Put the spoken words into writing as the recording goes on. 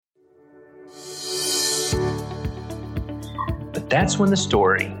That's when the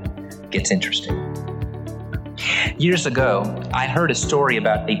story gets interesting. Years ago, I heard a story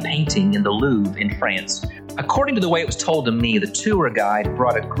about a painting in the Louvre in France. According to the way it was told to me, the tour guide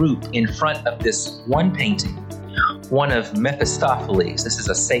brought a group in front of this one painting, one of Mephistopheles, this is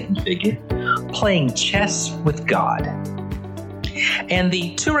a Satan figure, playing chess with God. And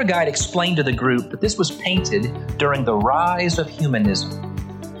the tour guide explained to the group that this was painted during the rise of humanism.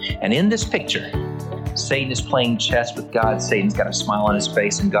 And in this picture, Satan is playing chess with God. Satan's got a smile on his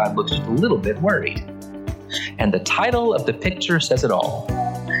face, and God looks just a little bit worried. And the title of the picture says it all.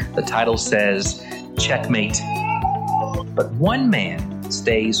 The title says, Checkmate. But one man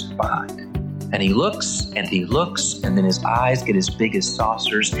stays behind. And he looks, and he looks, and then his eyes get as big as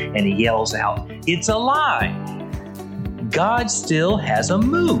saucers, and he yells out, "It's a lie! God still has a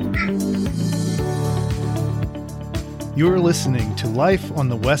move." You're listening to Life on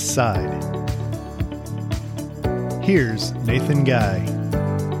the West Side. Here's Nathan Guy.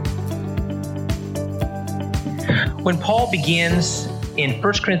 When Paul begins in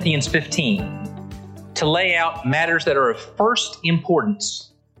 1 Corinthians 15 to lay out matters that are of first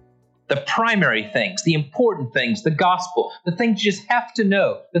importance, the primary things, the important things, the gospel, the things you just have to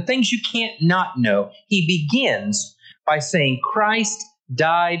know, the things you can't not know, he begins by saying Christ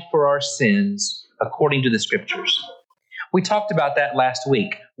died for our sins according to the Scriptures. We talked about that last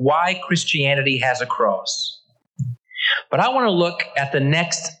week, why Christianity has a cross. But I want to look at the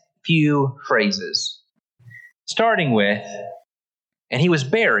next few phrases. Starting with, and he was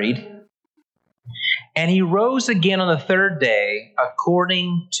buried, and he rose again on the third day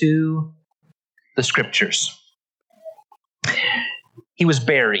according to the Scriptures. He was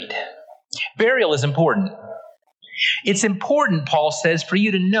buried. Burial is important. It's important, Paul says, for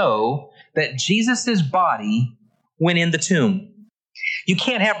you to know that Jesus' body went in the tomb. You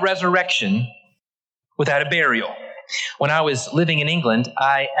can't have resurrection without a burial. When I was living in England,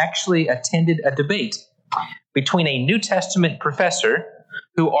 I actually attended a debate between a New Testament professor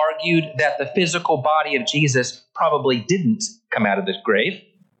who argued that the physical body of Jesus probably didn't come out of the grave,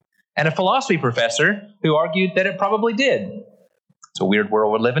 and a philosophy professor who argued that it probably did. It's a weird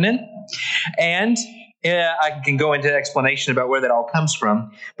world we're living in. And I can go into explanation about where that all comes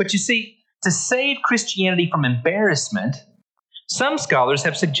from. But you see, to save Christianity from embarrassment, some scholars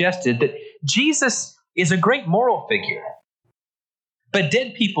have suggested that Jesus is a great moral figure, but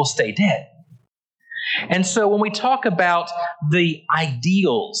dead people stay dead. And so when we talk about the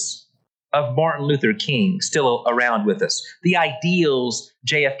ideals of Martin Luther King still around with us, the ideals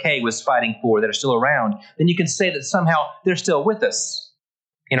JFK was fighting for that are still around, then you can say that somehow they're still with us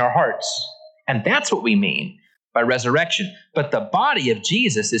in our hearts. And that's what we mean by resurrection. But the body of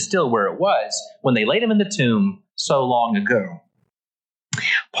Jesus is still where it was when they laid him in the tomb so long ago.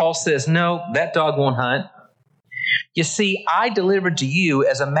 Paul says, no, that dog won't hunt. You see, I delivered to you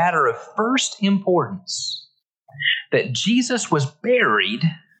as a matter of first importance that Jesus was buried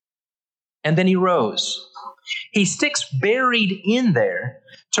and then he rose. He sticks buried in there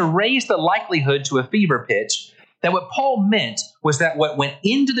to raise the likelihood to a fever pitch that what Paul meant was that what went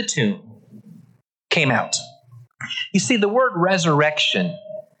into the tomb came out. You see, the word resurrection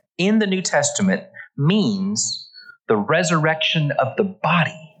in the New Testament means the resurrection of the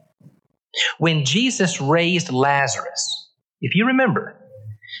body. When Jesus raised Lazarus, if you remember,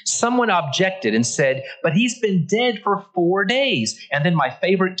 someone objected and said, but he's been dead for 4 days. And then my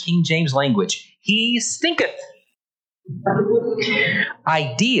favorite King James language, he stinketh.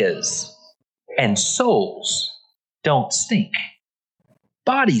 Ideas and souls don't stink.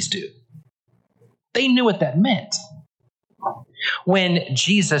 Bodies do. They knew what that meant. When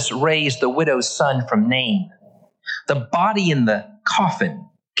Jesus raised the widow's son from Nain, the body in the coffin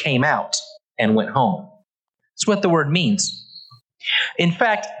came out and went home. That's what the word means. In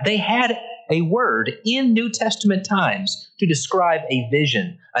fact, they had a word in New Testament times to describe a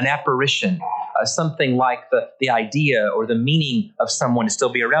vision, an apparition, something like the idea or the meaning of someone to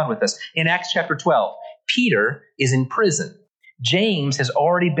still be around with us. In Acts chapter 12, Peter is in prison. James has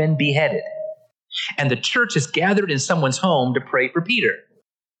already been beheaded. And the church is gathered in someone's home to pray for Peter.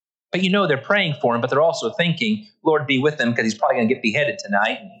 But you know they're praying for him, but they're also thinking, Lord, be with him because he's probably going to get beheaded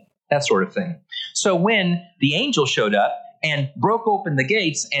tonight, that sort of thing. So when the angel showed up and broke open the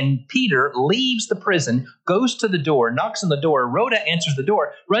gates and Peter leaves the prison, goes to the door, knocks on the door, Rhoda answers the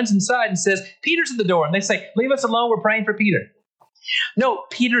door, runs inside and says, Peter's at the door. And they say, leave us alone, we're praying for Peter. No,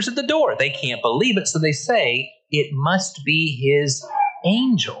 Peter's at the door. They can't believe it, so they say, it must be his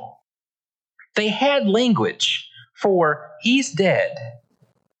angel. They had language for he's dead.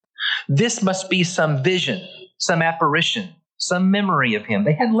 This must be some vision, some apparition, some memory of him.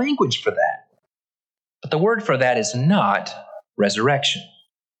 They had language for that. But the word for that is not resurrection.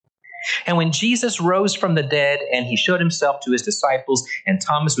 And when Jesus rose from the dead and he showed himself to his disciples, and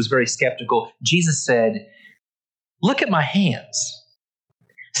Thomas was very skeptical, Jesus said, "Look at my hands.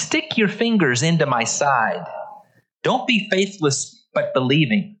 Stick your fingers into my side. Don't be faithless, but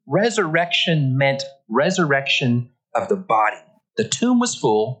believing." Resurrection meant resurrection of the body. The tomb was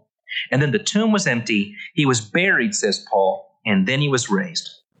full, and then the tomb was empty. He was buried, says Paul, and then he was raised.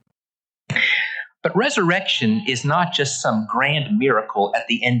 But resurrection is not just some grand miracle at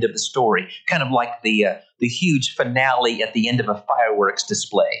the end of the story, kind of like the huge finale at the end of a fireworks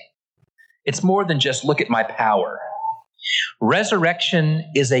display. It's more than just look at my power. Resurrection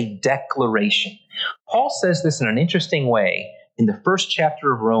is a declaration. Paul says this in an interesting way in the first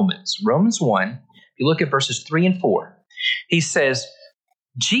chapter of Romans. Romans 1, if you look at verses 3 and 4, he says,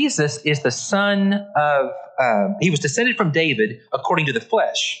 Jesus is the son of, he was descended from David according to the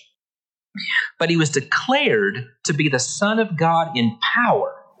flesh, but he was declared to be the Son of God in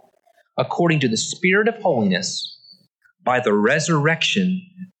power according to the Spirit of holiness by the resurrection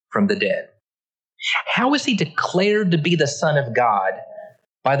from the dead. How is he declared to be the Son of God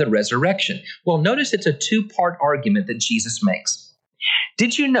by the resurrection? Well, notice it's a two-part argument that Jesus makes.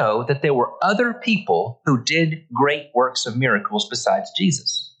 Did you know that there were other people who did great works of miracles besides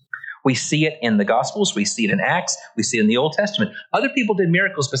Jesus? We see it in the Gospels. We see it in Acts. We see it in the Old Testament. Other people did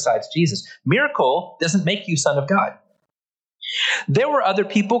miracles besides Jesus. Miracle doesn't make you Son of God. There were other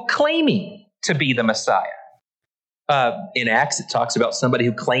people claiming to be the Messiah. In Acts, it talks about somebody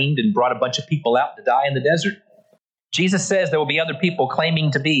who claimed and brought a bunch of people out to die in the desert. Jesus says there will be other people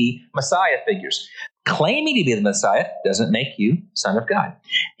claiming to be Messiah figures. Claiming to be the Messiah doesn't make you Son of God.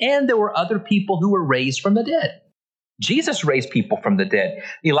 And there were other people who were raised from the dead. Jesus raised people from the dead.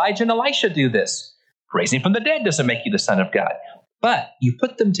 Elijah and Elisha do this. Raising from the dead doesn't make you the Son of God. But you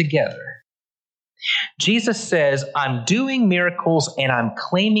put them together. Jesus says, I'm doing miracles and I'm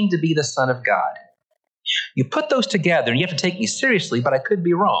claiming to be the Son of God. You put those together and you have to take me seriously, but I could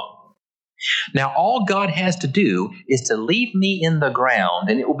be wrong. Now, all God has to do is to leave me in the ground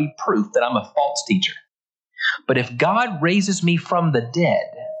and it will be proof that I'm a false teacher. But if God raises me from the dead,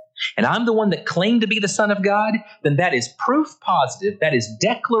 and I'm the one that claimed to be the Son of God, then that is proof positive, that is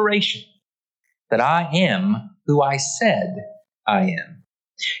declaration that I am who I said I am.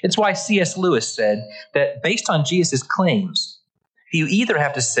 It's why C.S. Lewis said that based on Jesus' claims, you either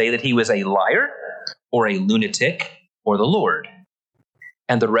have to say that he was a liar or a lunatic or the Lord.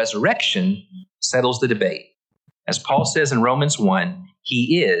 And the resurrection settles the debate. As Paul says in Romans 1,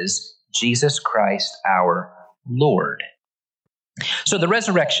 he is Jesus Christ our Lord. So the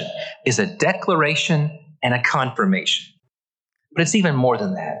resurrection is a declaration and a confirmation. But it's even more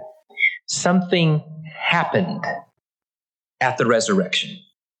than that. Something happened at the resurrection.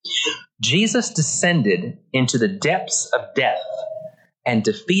 Jesus descended into the depths of death and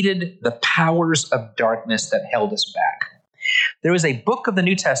defeated the powers of darkness that held us back. There is a book of the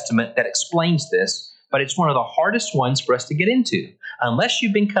New Testament that explains this, but it's one of the hardest ones for us to get into, unless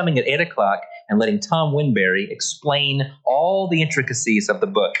you've been coming at 8 o'clock and letting Tom Winberry explain all the intricacies of the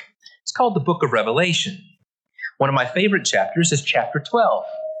book. It's called the Book of Revelation. One of my favorite chapters is chapter 12.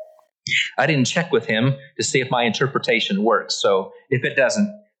 I didn't check with him to see if my interpretation works, so if it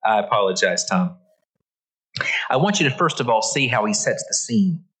doesn't, I apologize, Tom. I want you to first of all see how he sets the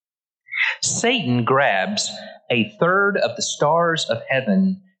scene. Satan grabs a third of the stars of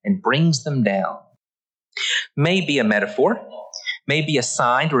heaven and brings them down. Maybe a metaphor, maybe a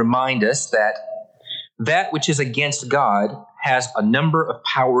sign to remind us that that which is against God has a number of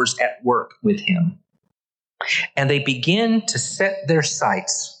powers at work with him. And they begin to set their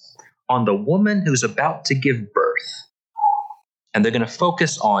sights on the woman who's about to give birth. And they're going to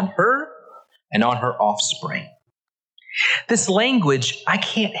focus on her and on her offspring. This language, I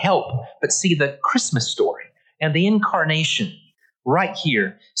can't help but see the Christmas story and the incarnation right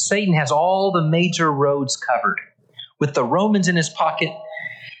here. Satan has all the major roads covered, with the Romans in his pocket,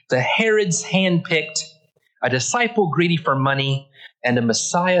 the Herods handpicked, a disciple greedy for money, and a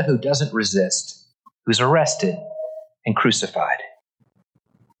Messiah who doesn't resist, who's arrested and crucified.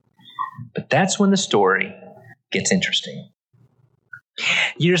 But that's when the story gets interesting.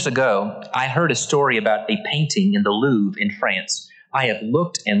 Years ago, I heard a story about a painting in the Louvre in France. I have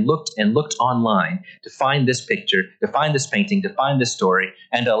looked and looked and looked online to find this picture, to find this painting, to find this story,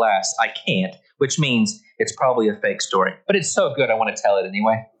 and alas, I can't, which means it's probably a fake story. But it's so good, I want to tell it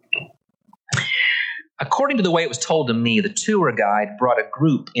anyway. According to the way it was told to me, the tour guide brought a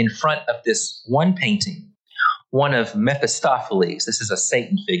group in front of this one painting, one of Mephistopheles, this is a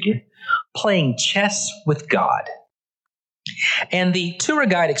Satan figure, playing chess with God. And the tour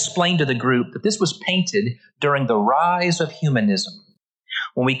guide explained to the group that this was painted during the rise of humanism,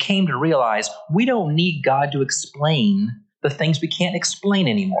 when we came to realize we don't need God to explain the things we can't explain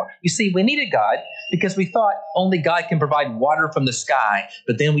anymore. You see, we needed God because we thought only God can provide water from the sky,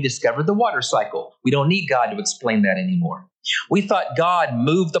 but then we discovered the water cycle. We don't need God to explain that anymore. We thought God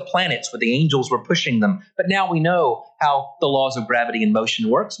moved the planets where the angels were pushing them, but now we know how the laws of gravity and motion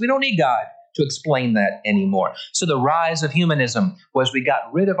works. We don't need God to explain that anymore. So the rise of humanism was we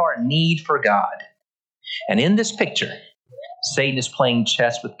got rid of our need for God. And in this picture, Satan is playing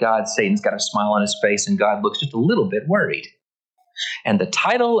chess with God. Satan's got a smile on his face, and God looks just a little bit worried. And the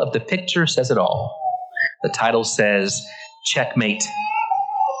title of the picture says it all. The title says, Checkmate.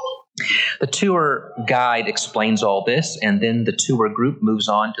 The tour guide explains all this, and then the tour group moves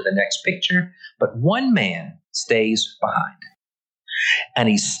on to the next picture, but one man stays behind, and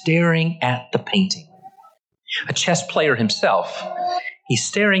he's staring at the painting. A chess player himself, he's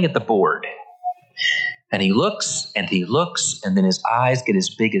staring at the board. And he looks, and he looks, and then his eyes get as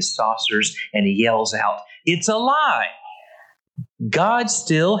big as saucers, and he yells out, "It's a lie! God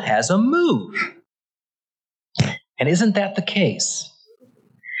still has a move." And isn't that the case?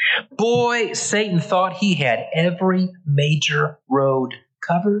 Boy, Satan thought he had every major road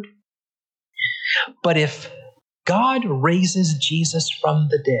covered. But if God raises Jesus from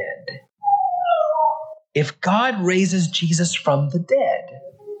the dead,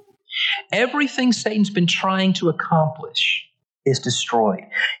 everything Satan's been trying to accomplish is destroyed.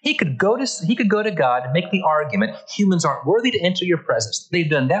 He could go to God and make the argument, humans aren't worthy to enter your presence. They've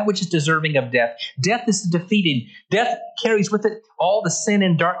done that which is deserving of death. Death is defeated. Death carries with it all the sin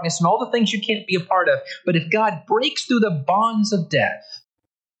and darkness and all the things you can't be a part of. But if God breaks through the bonds of death,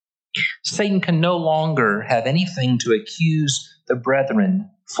 Satan can no longer have anything to accuse the brethren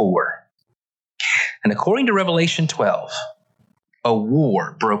for. And according to Revelation 12, a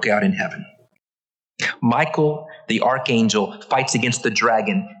war broke out in heaven. Michael, the archangel, fights against the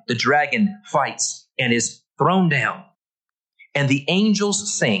dragon. The dragon fights and is thrown down. And the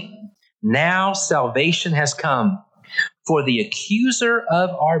angels sing, "Now salvation has come, for the accuser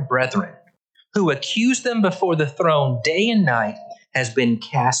of our brethren, who accused them before the throne day and night, has been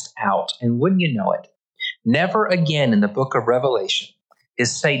cast out." And wouldn't you know it, never again in the book of Revelation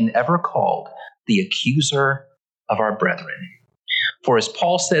is Satan ever called the accuser of our brethren. For as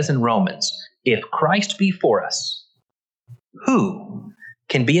Paul says in Romans, if Christ be for us, who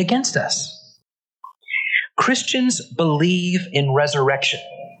can be against us? Christians believe in resurrection.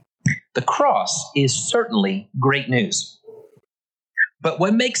 The cross is certainly great news. But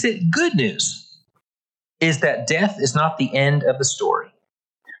what makes it good news is that death is not the end of the story.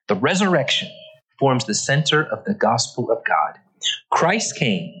 The resurrection forms the center of the gospel of God. Christ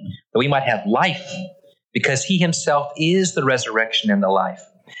came that we might have life, because he himself is the resurrection and the life.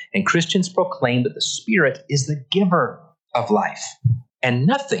 And Christians proclaim that the Spirit is the giver of life. And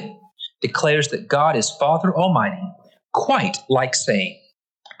nothing declares that God is Father Almighty quite like saying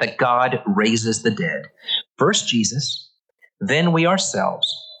that God raises the dead. First Jesus, then we ourselves,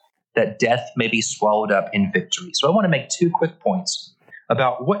 that death may be swallowed up in victory. So I want to make two quick points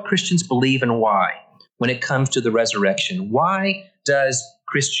about what Christians believe and why when it comes to the resurrection. Why does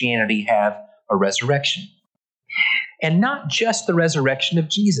Christianity have a resurrection? And not just the resurrection of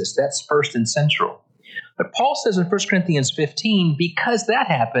Jesus. That's first and central. But Paul says in 1 Corinthians 15, because that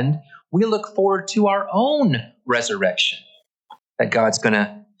happened, we look forward to our own resurrection that God's going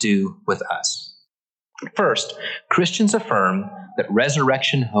to do with us. First, Christians affirm that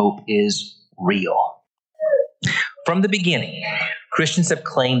resurrection hope is real. From the beginning, Christians have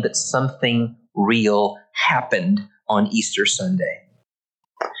claimed that something real happened on Easter Sunday.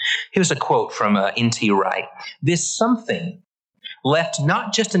 Here's a quote from N.T. Wright. This something left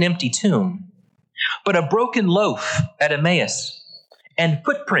not just an empty tomb, but a broken loaf at Emmaus and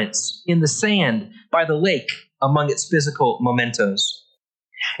footprints in the sand by the lake among its physical mementos.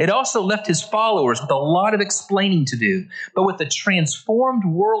 It also left his followers with a lot of explaining to do, but with a transformed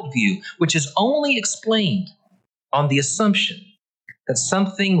worldview, which is only explained on the assumption that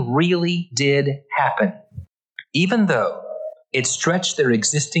something really did happen, even though it stretched their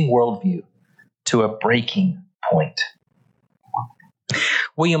existing worldview to a breaking point.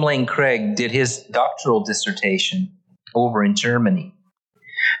 William Lane Craig did his doctoral dissertation over in Germany,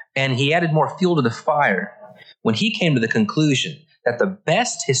 and he added more fuel to the fire when he came to the conclusion that the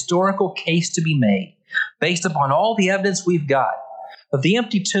best historical case to be made, based upon all the evidence we've got of the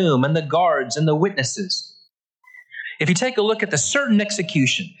empty tomb and the guards and the witnesses, if you take a look at the certain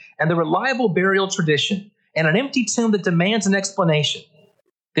execution and the reliable burial tradition and an empty tomb that demands an explanation,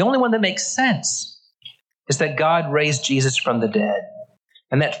 the only one that makes sense is that God raised Jesus from the dead.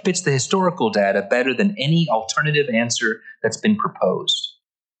 And that fits the historical data better than any alternative answer that's been proposed.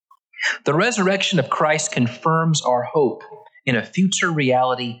 The resurrection of Christ confirms our hope in a future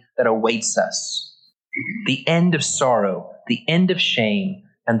reality that awaits us. The end of sorrow, the end of shame,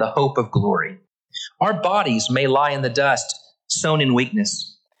 and the hope of glory. Our bodies may lie in the dust, sown in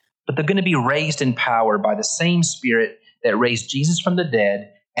weakness, but they're going to be raised in power by the same Spirit that raised Jesus from the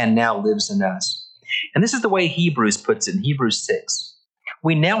dead and now lives in us. And this is the way Hebrews puts it in Hebrews 6.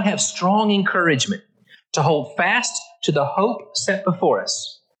 We now have strong encouragement to hold fast to the hope set before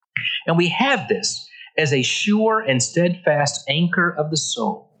us. And we have this as a sure and steadfast anchor of the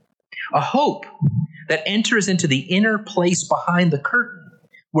soul, a hope that enters into the inner place behind the curtain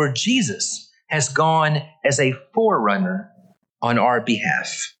where Jesus has gone as a forerunner on our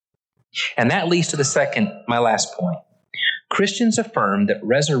behalf. And that leads to my last point. Christians affirm that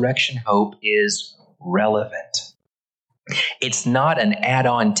resurrection hope is relevant. It's not an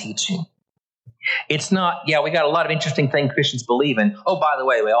add-on teaching. It's not, we got a lot of interesting things Christians believe in. Oh, by the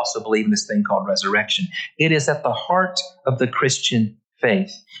way, we also believe in this thing called resurrection. It is at the heart of the Christian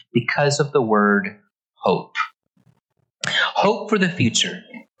faith because of the word hope. Hope for the future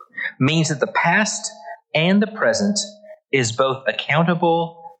means that the past and the present is both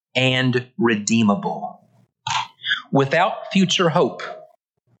accountable and redeemable. Without future hope,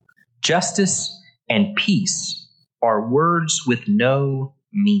 justice and peace are words with no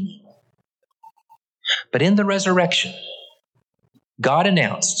meaning. But in the resurrection, God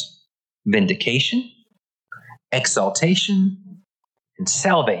announced vindication, exaltation, and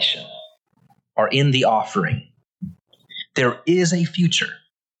salvation are in the offering. There is a future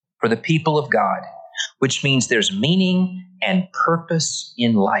for the people of God, which means there's meaning and purpose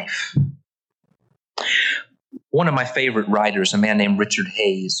in life. One of my favorite writers, a man named Richard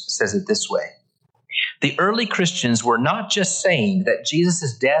Hayes, says it this way. The early Christians were not just saying that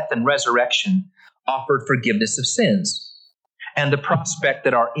Jesus' death and resurrection offered forgiveness of sins and the prospect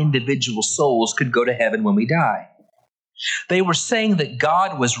that our individual souls could go to heaven when we die. They were saying that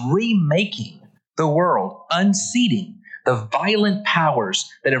God was remaking the world, unseating the violent powers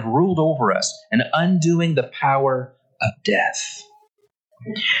that have ruled over us and undoing the power of death.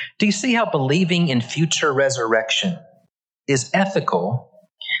 Do you see how believing in future resurrection is ethical,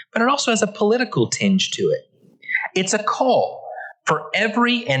 but it also has a political tinge to it? It's a call for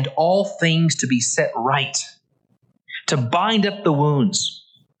every and all things to be set right, to bind up the wounds,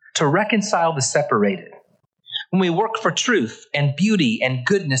 to reconcile the separated. When we work for truth and beauty and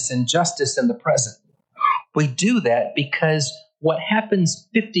goodness and justice in the present, we do that because what happens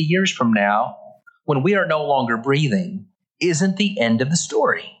 50 years from now, when we are no longer breathing, isn't the end of the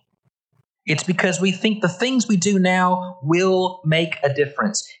story. It's because we think the things we do now will make a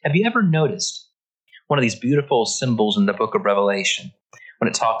difference. Have you ever noticed one of these beautiful symbols in the book of Revelation when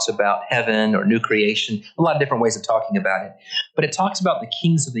it talks about heaven or new creation? A lot of different ways of talking about it. But it talks about the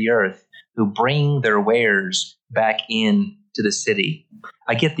kings of the earth who bring their wares back in to the city.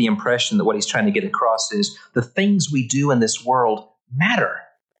 I get the impression that what he's trying to get across is the things we do in this world matter.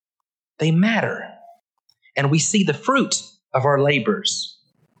 They matter. And we see the fruit of our labors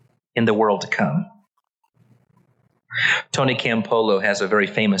in the world to come. Tony Campolo has a very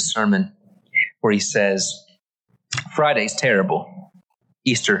famous sermon where he says, Friday's terrible.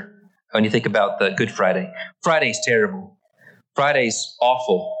 Easter, when you think about the Good Friday, Friday's terrible. Friday's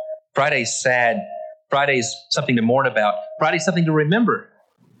awful. Friday's sad. Friday's something to mourn about. Friday's something to remember.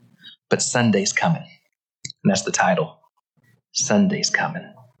 But Sunday's coming. And that's the title. Sunday's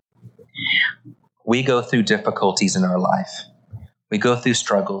coming. We go through difficulties in our life. We go through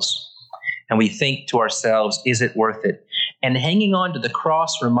struggles. And we think to ourselves, is it worth it? And hanging on to the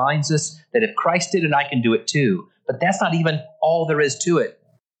cross reminds us that if Christ did it, I can do it too. But that's not even all there is to it.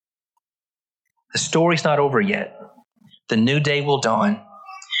 The story's not over yet. The new day will dawn,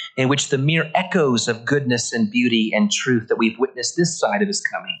 in which the mere echoes of goodness and beauty and truth that we've witnessed this side of his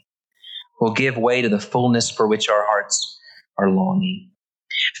coming will give way to the fullness for which our hearts are longing.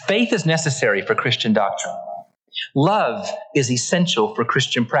 Faith is necessary for Christian doctrine. Love is essential for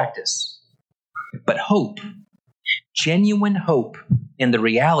Christian practice. But hope, genuine hope in the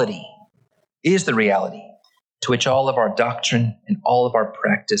reality, is the reality to which all of our doctrine and all of our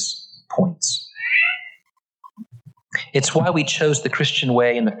practice points. It's why we chose the Christian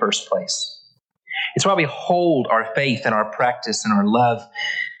way in the first place. It's why we hold our faith and our practice and our love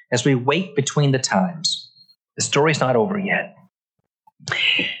as we wait between the times. The story's not over yet.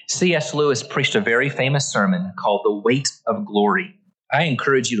 C.S. Lewis preached a very famous sermon called The Weight of Glory. I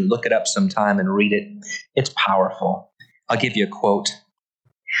encourage you to look it up sometime and read it. It's powerful. I'll give you a quote.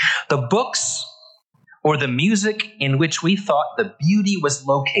 The books or the music in which we thought the beauty was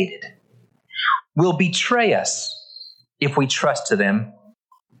located will betray us if we trust to them.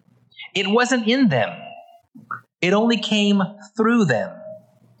 It wasn't in them. It only came through them.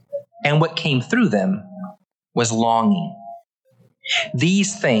 And what came through them was longing.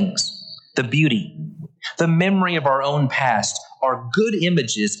 These things, the beauty, the memory of our own past, are good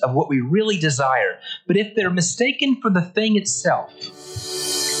images of what we really desire. But if they're mistaken for the thing itself,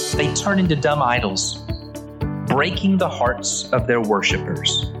 they turn into dumb idols, breaking the hearts of their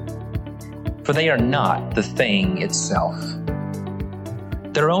worshipers. For they are not the thing itself.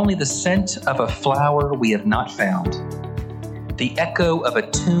 They're only the scent of a flower we have not found, the echo of a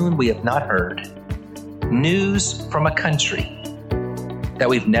tune we have not heard, news from a country that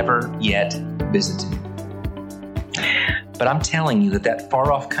we've never yet visited. But I'm telling you that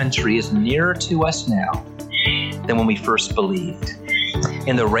far-off country is nearer to us now than when we first believed.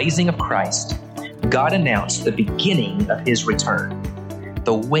 In the raising of Christ, God announced the beginning of his return.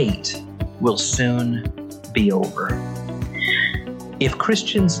 The wait will soon be over. If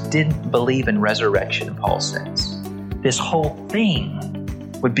Christians didn't believe in resurrection, Paul says, this whole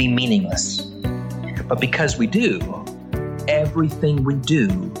thing would be meaningless. But because we do, everything we do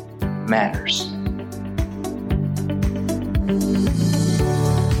matters.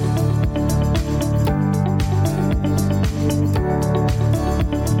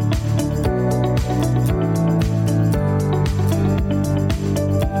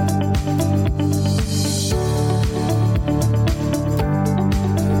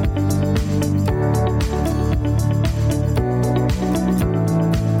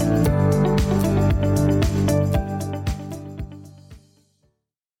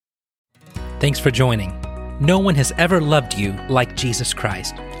 Thanks for joining. No one has ever loved you like Jesus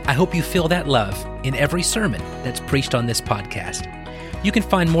Christ. I hope you feel that love in every sermon that's preached on this podcast. You can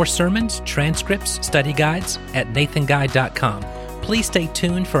find more sermons, transcripts, study guides at nathanguide.com. Please stay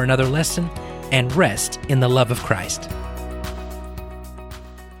tuned for another lesson and rest in the love of Christ.